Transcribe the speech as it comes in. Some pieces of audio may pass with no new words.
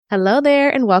Hello there,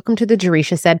 and welcome to the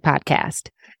Jerisha Said podcast.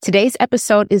 Today's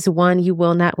episode is one you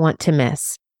will not want to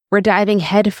miss. We're diving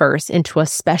headfirst into a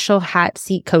special hot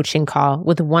seat coaching call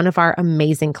with one of our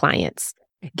amazing clients.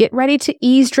 Get ready to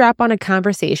eavesdrop on a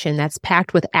conversation that's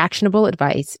packed with actionable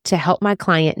advice to help my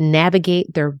client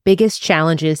navigate their biggest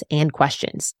challenges and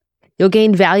questions. You'll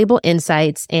gain valuable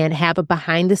insights and have a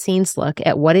behind-the-scenes look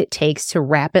at what it takes to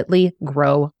rapidly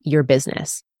grow your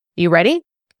business. You ready?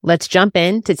 Let's jump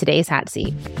into today's hot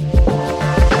seat.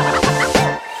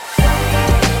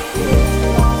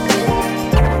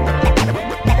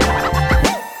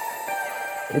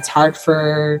 It's hard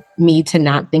for me to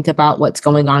not think about what's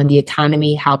going on in the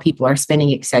economy, how people are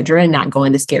spending, et cetera, and not go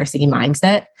into scarcity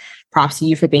mindset. Props to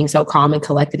you for being so calm and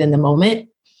collected in the moment.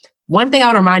 One thing I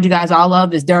would remind you guys all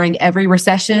of is during every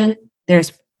recession, I'm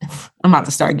about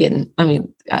to start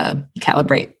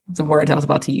calibrate some words I was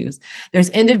about to use. There's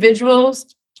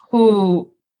individuals who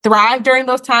thrive during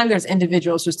those times. There's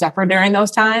individuals who suffer during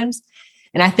those times.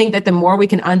 And I think that the more we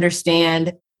can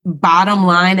understand bottom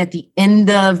line at the end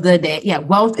of the day,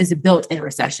 wealth is built in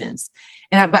recessions.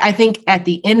 But I think at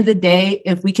the end of the day,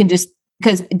 if we can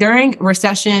because during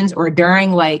recessions or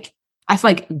during I feel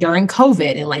like during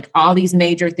COVID and all these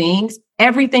major things,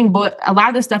 a lot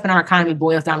of the stuff in our economy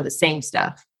boils down to the same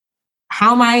stuff.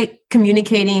 How am I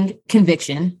communicating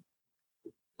conviction?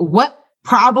 What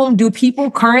problem do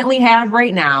people currently have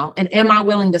right now? And am I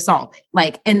willing to solve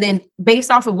it? And then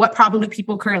based off of what problem do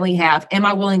people currently have, am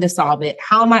I willing to solve it?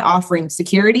 How am I offering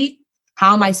security?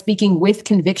 How am I speaking with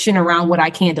conviction around what I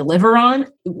can deliver on?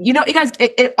 You guys,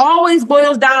 it always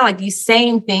boils down these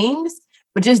same things,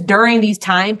 but just during these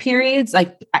time periods,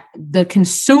 the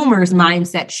consumer's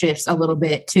mindset shifts a little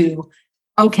bit to,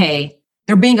 okay,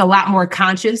 they're being a lot more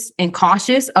conscious and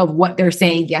cautious of what they're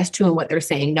saying yes to and what they're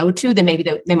saying no to than maybe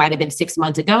they might have been 6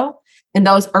 months ago. And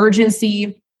those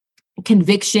urgency,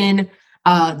 conviction,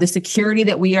 the security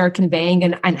that we are conveying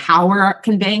and how we're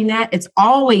conveying that, it's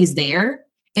always there.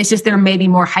 It's just they're maybe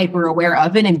more hyper aware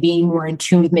of it and being more in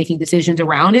tune with making decisions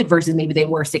around it versus maybe they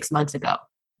were 6 months ago.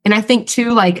 And I think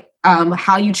too,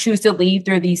 how you choose to lead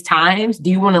through these times. Do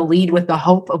you want to lead with the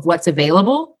hope of what's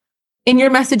available in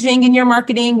your messaging, in your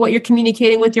marketing, what you're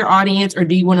communicating with your audience? Or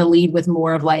do you want to lead with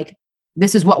more of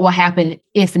this is what will happen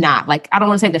if not? I don't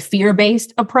want to say the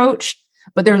fear-based approach,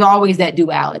 but there's always that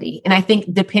duality. And I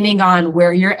think depending on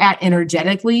where you're at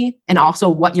energetically and also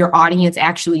what your audience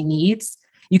actually needs,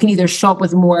 you can either show up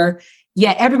with more,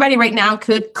 everybody right now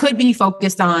could be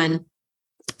focused on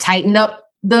tighten up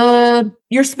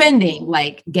your spending,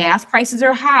 gas prices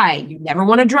are high. You never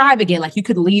want to drive again. You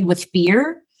could lead with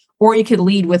fear, or you could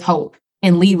lead with hope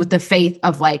and lead with the faith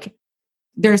of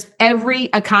there's every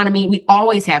economy. We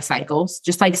always have cycles,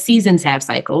 just like seasons have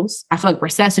cycles. I feel like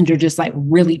recessions are just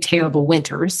really terrible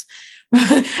winters.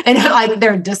 And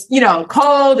they're just,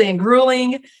 cold and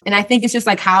grueling. And I think it's just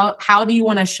how do you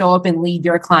want to show up and lead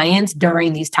your clients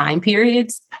during these time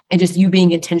periods, and just you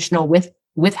being intentional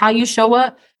with how you show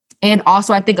up. And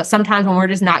also, I think sometimes when we're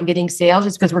just not getting sales,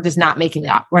 it's because we're just not making it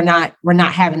up. We're not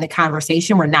having the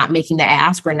conversation. We're not making the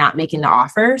ask. We're not making the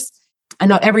offers. I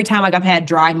know every time I've had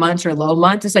dry months or low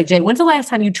months, it's Jay, when's the last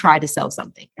time you tried to sell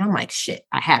something? And I'm shit,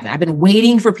 I haven't. I've been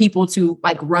waiting for people to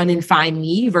run and find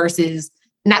me versus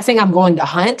not saying I'm going to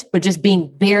hunt, but just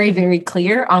being very, very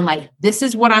clear on this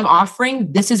is what I'm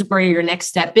offering. This is where your next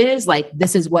step is.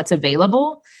 This is what's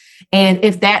available. And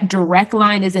if that direct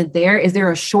line isn't there, is there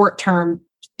a short-term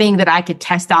thing that I could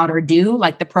test out or do,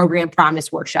 like the program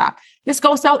promise workshop? Just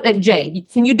go sell it. Jay,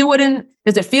 can you do it?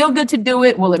 Does it feel good to do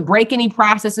it? Will it break any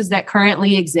processes that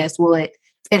currently exist? Will it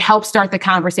help start the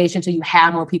conversation so you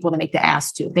have more people to make the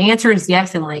ask to? The answer is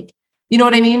yes. And you know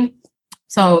what I mean?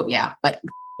 So yeah, but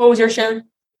what was your share?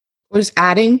 We're just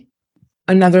adding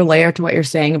another layer to what you're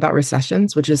saying about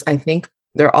recessions, which is I think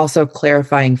they're also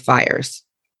clarifying fires.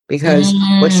 Because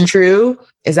what's true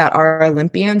is that our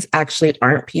Olympians actually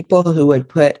aren't people who would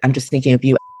I'm just thinking of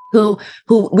you, who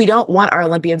we don't want our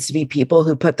Olympians to be people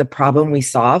who put the problem we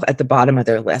solve at the bottom of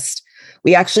their list.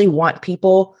 We actually want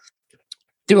people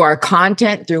through our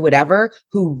content, through whatever,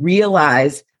 who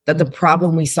realize that the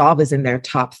problem we solve is in their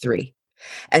top 3.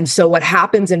 And so what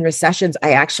happens in recessions,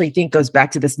 I actually think goes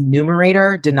back to this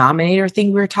numerator denominator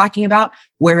thing we were talking about,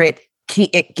 where it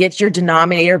gets your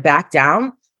denominator back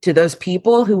down to those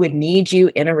people who would need you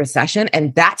in a recession.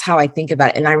 And that's how I think about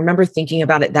it. And I remember thinking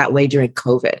about it that way during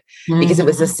COVID, because it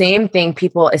was the same thing.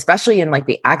 People, especially in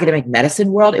the academic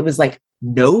medicine world, it was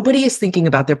nobody is thinking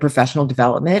about their professional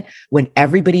development when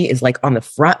everybody is on the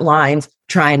front lines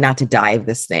trying not to die of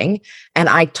this thing. And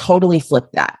I totally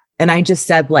flipped that. And I just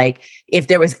said, like, if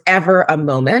there was ever a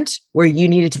moment where you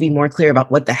needed to be more clear about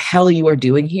what the hell you are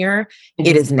doing here,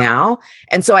 it is now.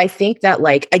 And so I think that,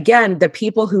 like, again, the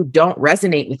people who don't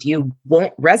resonate with you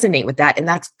won't resonate with that. And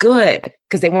that's good,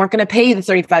 because they weren't going to pay you the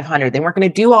 $3,500. They weren't going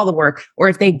to do all the work. Or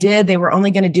if they did, they were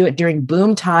only going to do it during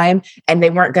boom time, and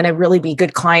they weren't going to really be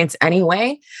good clients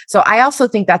anyway. So I also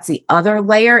think that's the other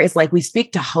layer, is like, we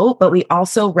speak to hope, but we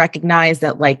also recognize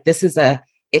that, like,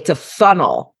 it's a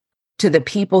funnel to the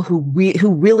people who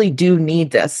really do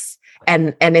need this.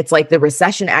 And it's like the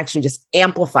recession actually just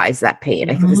amplifies that pain.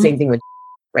 I think the same thing with,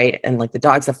 right? And like the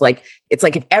dog stuff, like, it's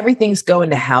like, if everything's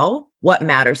going to hell, what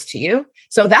matters to you?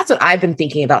 So that's what I've been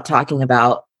thinking about talking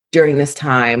about during this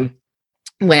time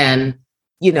when,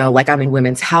 you know, like, I'm in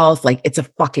women's health, like, it's a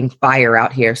fucking fire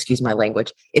out here. Excuse my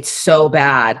language. It's so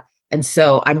bad. And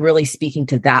so I'm really speaking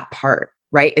to that part.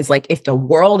 Right? Is like, if the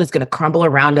world is going to crumble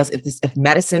around us, if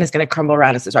medicine is going to crumble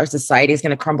around us, if our society is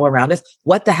going to crumble around us,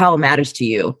 what the hell matters to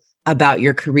you about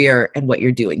your career and what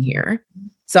you're doing here?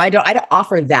 So I don't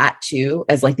offer that too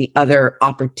as like the other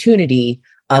opportunity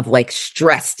of like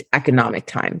stressed economic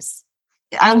times.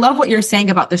 I love what you're saying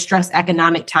about the stressed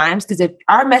economic times, because if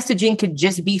our messaging could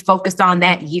just be focused on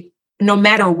that, no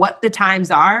matter what the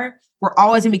times are, we're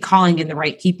always going to be calling in the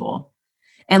right people.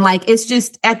 And like, it's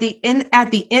just at the end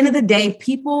of the day,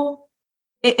 people,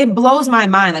 it blows my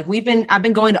mind. Like, I've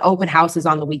been going to open houses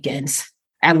on the weekends.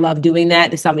 I love doing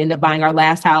that. So we ended up buying our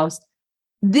last house.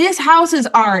 These houses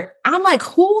I'm like,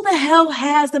 who the hell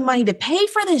has the money to pay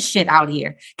for this shit out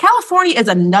here? California is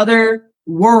another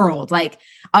world, like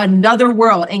another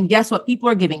world. And guess what? People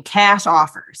are giving cash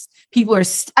offers. People are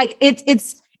like, and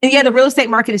yeah, the real estate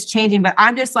market is changing, but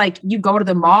I'm just like, you go to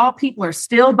the mall, people are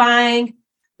still buying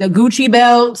the Gucci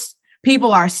belts.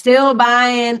 People are still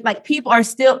buying, like, people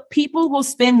will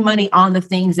spend money on the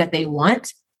things that they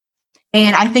want.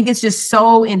 And I think it's just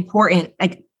so important.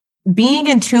 Like, being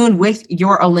in tune with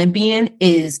your Olympian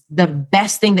is the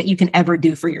best thing that you can ever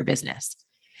do for your business.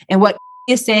 And what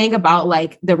is saying about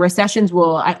like the recessions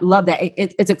I love that.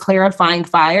 It's a clarifying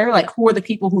fire. Like, who are the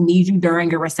people who need you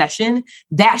during a recession?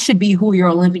 That should be who your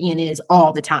Olympian is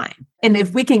all the time. And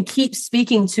if we can keep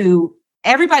speaking to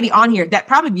everybody on here, that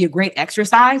probably be a great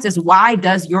exercise, is why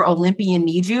does your Olympian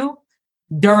need you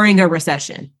during a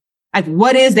recession? Like,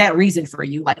 what is that reason for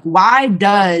you? Like, why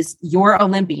does your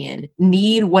Olympian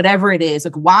need whatever it is?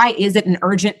 Like, why is it an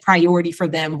urgent priority for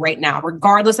them right now,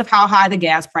 regardless of how high the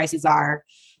gas prices are,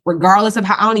 regardless of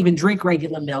how, I don't even drink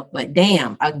regular milk, but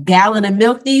damn, a gallon of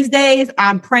milk these days,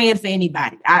 I'm praying for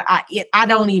anybody. I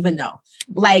don't even know.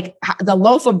 Like, the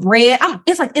loaf of bread,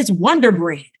 it's Wonder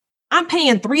Bread. I'm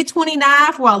paying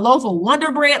 $3.29 for a loaf of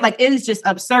Wonder Bread. Like, it is just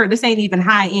absurd. This ain't even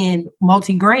high-end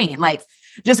multi-grain. Like,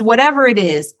 just whatever it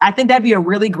is. I think that'd be a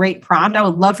really great prompt. I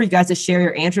would love for you guys to share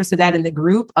your answers to that in the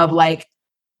group of like,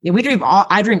 yeah,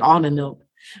 I drink almond milk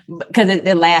because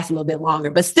it lasts a little bit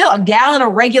longer, but still a gallon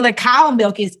of regular cow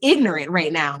milk is ignorant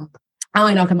right now. I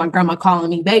only know because my grandma calling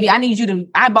me, baby,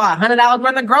 I bought $100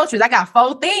 worth of groceries. I got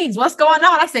 4 things. What's going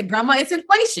on? I said, Grandma, it's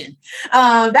inflation.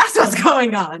 That's what's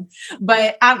going on.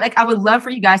 But I would love for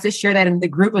you guys to share that in the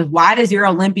group of, why does your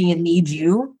Olympian need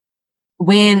you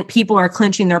when people are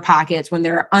clenching their pockets, when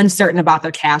they're uncertain about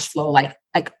their cash flow, like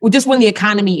just when the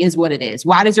economy is what it is?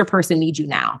 Why does your person need you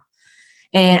now?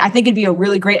 And I think it'd be a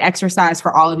really great exercise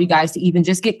for all of you guys to even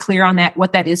just get clear on that,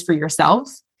 what that is for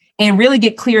yourselves. And really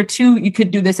get clear too, you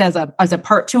could do this as a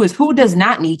part 2, is who does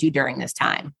not need you during this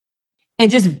time?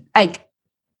 And just like,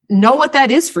 know what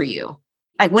that is for you.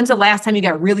 Like, when's the last time you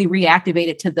got really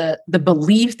reactivated to the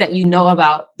belief that you know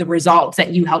about the results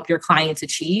that you help your clients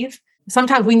achieve?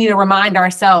 Sometimes we need to remind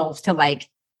ourselves to like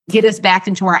get us back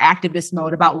into our activist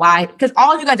mode about why, because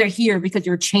all of you guys are here because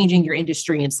you're changing your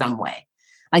industry in some way.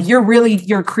 Like,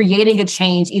 you're creating a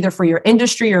change either for your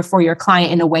industry or for your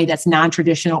client in a way that's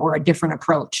non-traditional or a different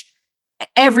approach.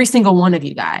 Every single one of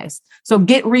you guys. So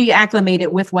get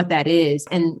reacclimated with what that is.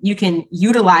 And you can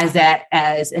utilize that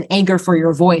as an anchor for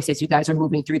your voice as you guys are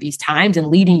moving through these times and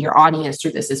leading your audience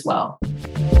through this as well.